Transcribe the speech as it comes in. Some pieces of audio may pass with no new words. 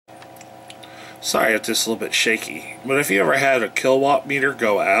Sorry if this is a little bit shaky, but if you ever had a kilowatt meter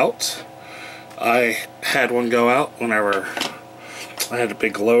go out, I had one go out whenever I had a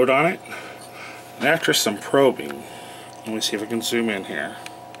big load on it. And after some probing, let me see if I can zoom in here.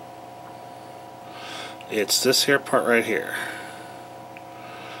 It's this here part right here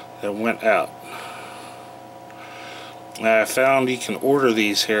that went out. I found you can order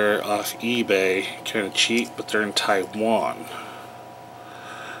these here off eBay, kind of cheap, but they're in Taiwan.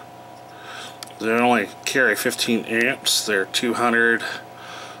 They only carry 15 amps. They're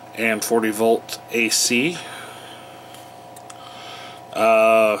 240 volt AC.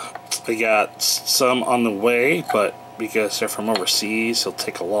 I got some on the way, but because they're from overseas, it'll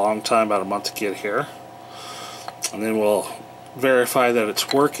take a long time, about a month to get here. And then we'll verify that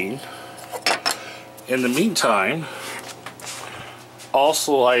it's working. In the meantime,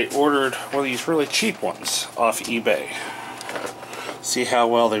 also I ordered one of these really cheap ones off eBay. See how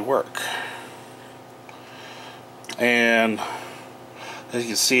well they work. And as you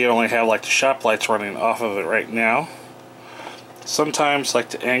can see, I only have like the shop lights running off of it right now. Sometimes like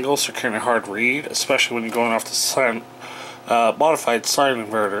the angles are kind of hard to read, especially when you're going off the modified sine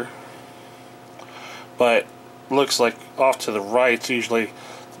inverter. But looks like off to the right is usually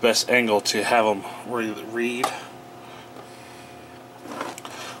the best angle to have them read.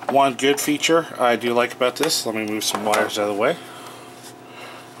 One good feature I do like about this, let me move some wires out of the way.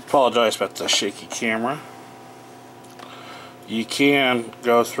 Apologize about the shaky camera. You can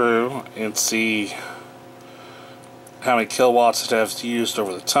go through and see how many kilowatts it has used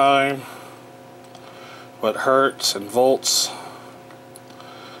over the time, what hertz and volts,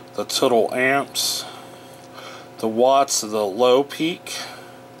 the total amps, the watts of the low peak,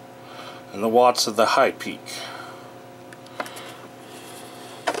 and the watts of the high peak.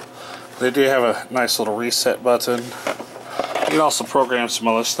 They do have a nice little reset button. You can also program some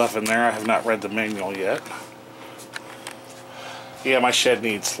other stuff in there. I have not read the manual yet. Yeah, my shed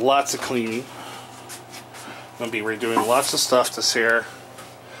needs lots of cleaning. I'm going to be redoing lots of stuff this here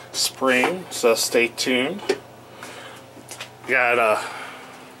spring, so stay tuned. Got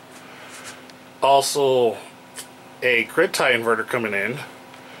also a grid tie inverter coming in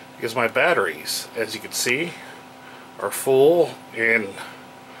because my batteries, as you can see, are full and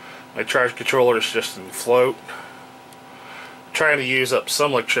my charge controller is just in float. I'm trying to use up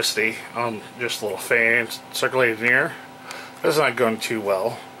some electricity on just a little fan circulating here. It's not going too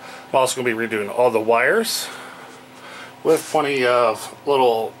well. I'm also going to be redoing all the wires with plenty of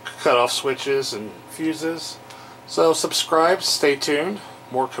little cutoff switches and fuses. So subscribe, stay tuned,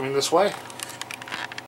 more coming this way.